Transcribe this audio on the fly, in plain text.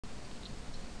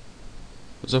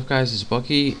What's up guys, it's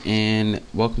Bucky and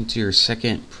welcome to your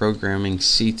second programming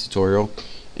C tutorial.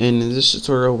 And in this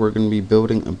tutorial we're going to be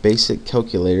building a basic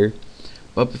calculator.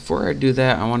 But before I do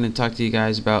that, I want to talk to you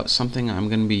guys about something I'm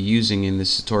going to be using in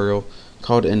this tutorial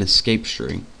called an escape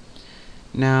string.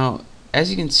 Now, as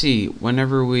you can see,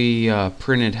 whenever we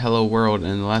printed hello world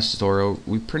in the last tutorial,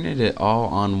 we printed it all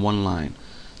on one line.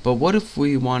 But what if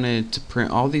we wanted to print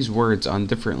all these words on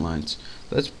different lines?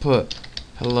 Let's put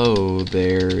hello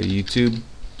there YouTube.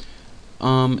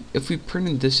 If we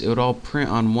printed this, it would all print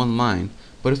on one line.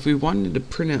 But if we wanted to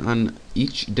print it on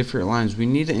each different lines, we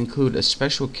need to include a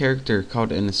special character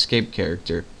called an escape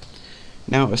character.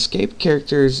 Now, escape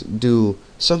characters do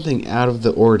something out of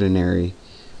the ordinary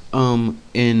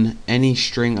in any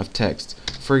string of text.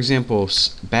 For example,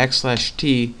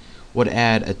 \t would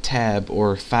add a tab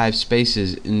or 5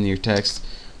 spaces in your text,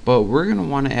 but we're going to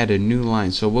want to add a new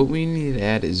line. So what we need to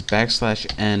add is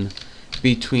 \n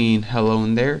between hello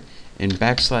and there, and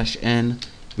 \n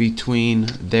between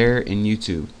there and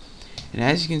YouTube. And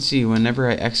as you can see, whenever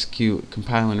I execute,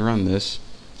 compile, and run this,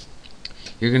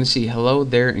 you're going to see hello,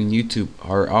 there, and YouTube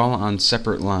are all on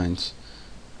separate lines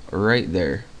right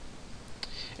there.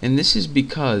 And this is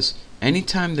because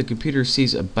anytime the computer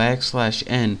sees a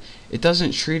 \n, it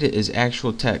doesn't treat it as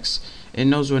actual text. It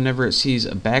knows whenever it sees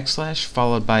a backslash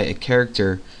followed by a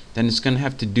character, then it's going to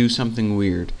have to do something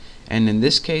weird. And in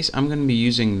this case, I'm going to be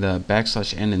using the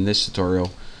 \n in this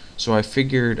tutorial, so I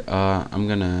figured I'm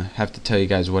going to have to tell you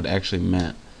guys what it actually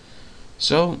meant.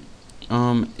 So,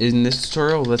 in this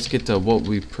tutorial, let's get to what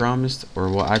we promised, or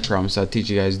what I promised I'll teach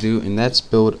you guys to do, and that's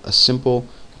build a simple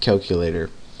calculator.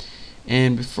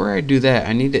 And before I do that,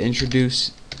 I need to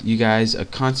introduce you guys a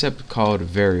concept called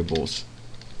variables.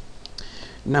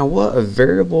 Now, what a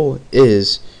variable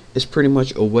is pretty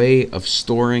much a way of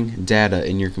storing data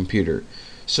in your computer.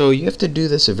 So you have to do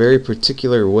this a very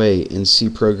particular way in C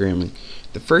programming.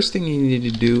 The first thing you need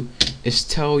to do is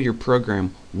tell your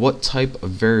program what type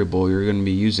of variable you're going to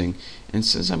be using. And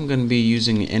since I'm going to be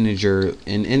using an integer,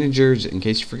 and integers, in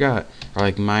case you forgot, are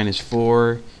like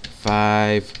 -4,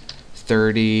 5,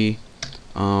 30,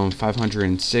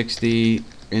 560,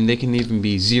 and they can even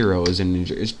be 0 as an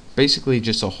integer. It's basically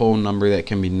just a whole number that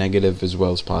can be negative as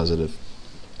well as positive.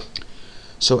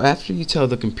 So after you tell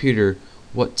the computer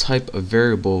what type of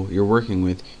variable you're working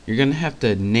with, you're going to have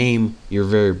to name your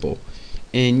variable.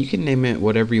 And you can name it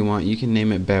whatever you want. You can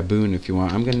name it baboon if you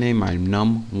want. I'm going to name my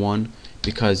num1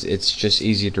 because it's just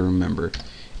easy to remember.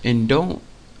 And don't,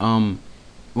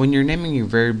 when you're naming your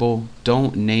variable,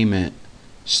 don't name it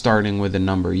starting with a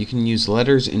number. You can use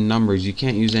letters and numbers. You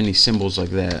can't use any symbols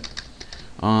like that.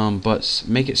 But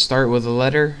make it start with a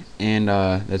letter, and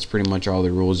that's pretty much all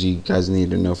the rules you guys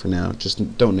need to know for now.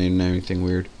 Just don't name anything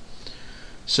weird.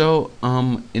 So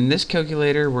in this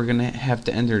calculator, we're gonna have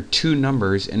to enter 2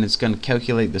 numbers, and it's gonna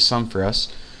calculate the sum for us.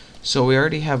 So we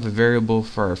already have a variable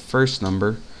for our first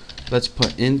number. Let's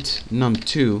put int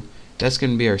num2. That's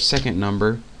gonna be our second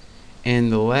number, and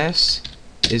the last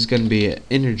is gonna be an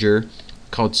integer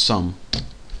called sum.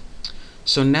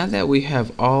 So now that we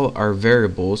have all our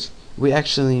variables, we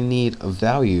actually need a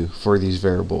value for these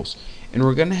variables, and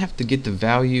we're gonna have to get the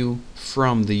value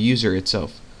from the user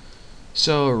itself.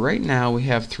 So right now we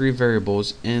have 3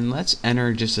 variables, and let's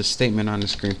enter just a statement on the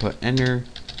screen. Put enter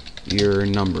your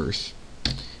numbers,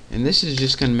 and this is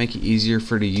just going to make it easier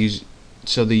for the user,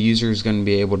 so the user is going to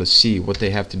be able to see what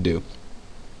they have to do.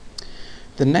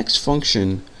 The next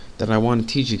function that I want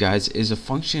to teach you guys is a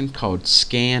function called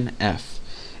scanf,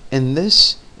 and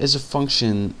this is a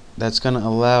function that's going to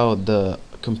allow the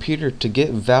computer to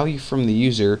get value from the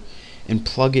user and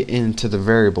plug it into the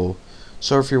variable.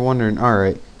 So if you're wondering,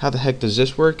 alright, how the heck does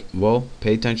this work? Well,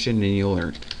 pay attention and you'll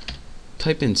learn.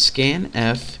 Type in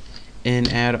scanf and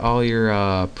add all your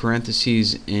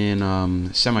parentheses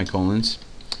and semicolons.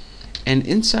 And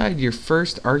inside your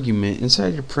first argument,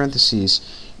 inside your parentheses,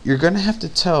 you're going to have to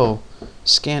tell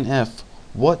scanf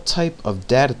what type of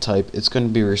data type it's going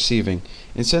to be receiving.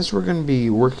 And since we're going to be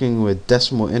working with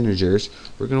decimal integers,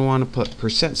 we're going to want to put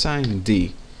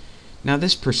 %d. Now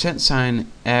this %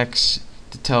 acts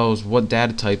to tell us what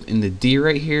data type, and the D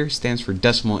right here stands for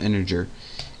decimal integer,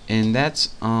 and that's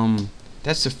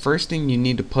the first thing you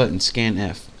need to put in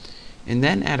scanf. And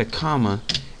then add a comma,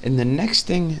 and the next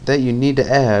thing that you need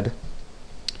to add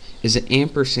is an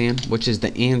ampersand, which is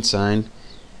the and sign,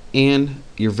 and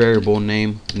your variable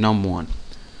name num1.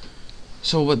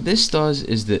 So what this does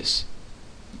is this: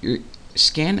 your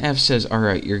scanf says,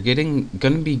 alright, you're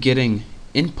gonna be getting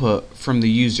input from the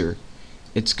user.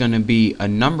 It's going to be a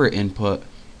number input,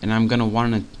 and I'm going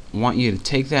to want you to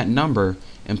take that number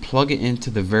and plug it into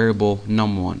the variable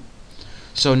num1.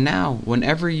 So now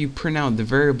whenever you print out the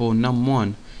variable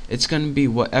num1, it's going to be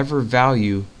whatever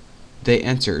value they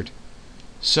entered.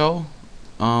 So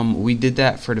we did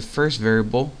that for the first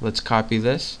variable. Let's copy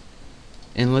this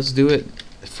and let's do it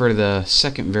for the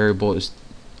second variable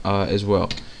as well.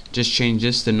 Just change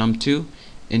this to num2,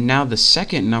 and now the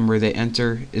second number they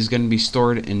enter is going to be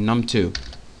stored in num2.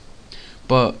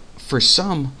 But for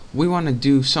sum, we want to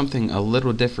do something a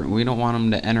little different. We don't want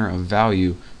them to enter a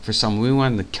value for sum. We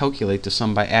want them to calculate the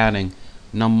sum by adding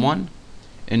num1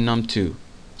 and num2.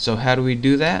 So how do we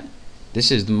do that? This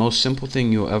is the most simple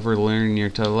thing you'll ever learn in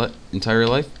your entire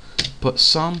life. Put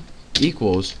sum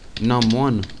equals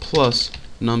num1 plus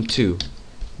num2.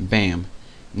 Bam.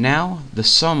 Now the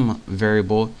sum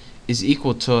variable is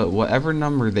equal to whatever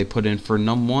number they put in for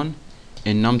num1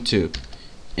 and num2.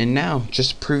 And now,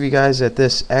 just to prove you guys that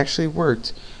this actually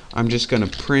worked, I'm just going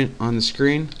to print on the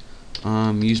screen,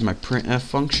 use my printf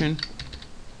function.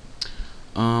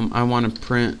 I want to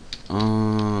print,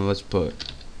 let's put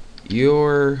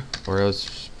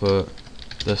let's put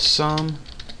the sum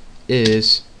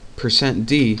is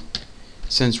 %d,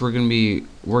 since we're going to be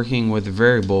working with a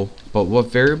variable. But what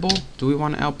variable do we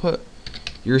want to output?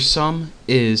 Your sum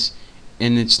is,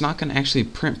 and it's not going to actually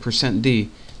print %d.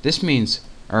 This means,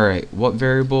 alright, what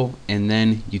variable, and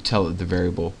then you tell it the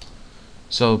variable.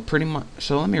 So pretty much,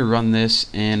 so let me run this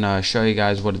and show you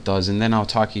guys what it does, and then I'll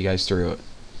talk you guys through it.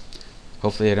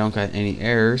 Hopefully I don't got any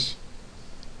errors.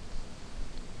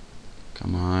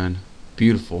 Come on.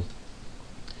 Beautiful.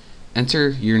 Enter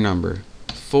your number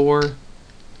 4,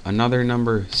 another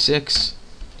number 6.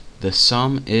 The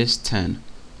sum is 10.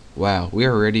 Wow, we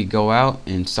are ready to go out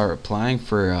and start applying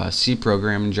for C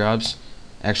programming jobs.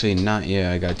 Actually, not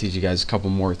yet. I gotta teach you guys a couple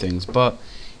more things, but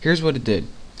here's what it did.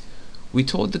 We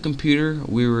told the computer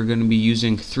we were going to be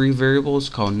using 3 variables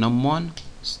called num1,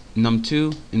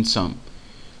 num2, and sum.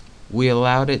 We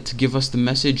allowed it to give us the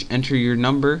message, enter your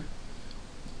number.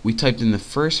 We typed in the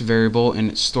first variable and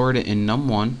it stored it in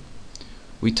num1.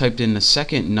 We typed in the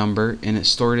second number and it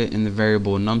stored it in the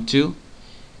variable num2.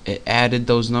 It added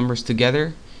those numbers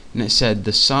together and it said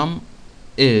the sum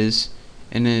is,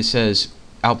 and then it says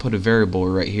output a variable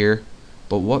right here.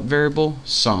 But what variable?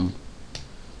 Sum.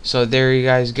 So there you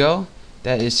guys go.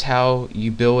 That is how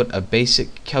you build a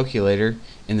basic calculator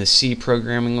in the C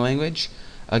programming language.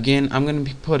 Again, I'm going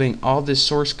to be putting all this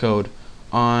source code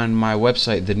on my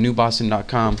website,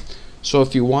 thenewboston.com. So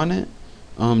if you want it,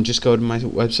 just go to my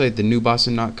website,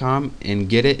 thenewboston.com, and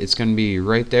get it. It's going to be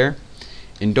right there.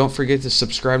 And don't forget to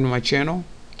subscribe to my channel.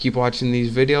 Keep watching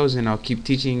these videos, and I'll keep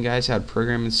teaching you guys how to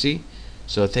program in C.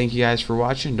 So thank you guys for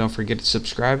watching. Don't forget to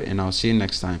subscribe, and I'll see you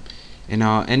next time. And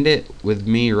I'll end it with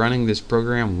me running this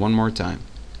program one more time.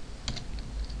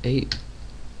 8,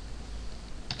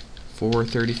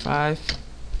 435.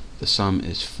 The sum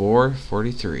is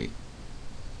 443.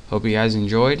 Hope you guys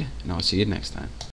enjoyed, and I'll see you next time.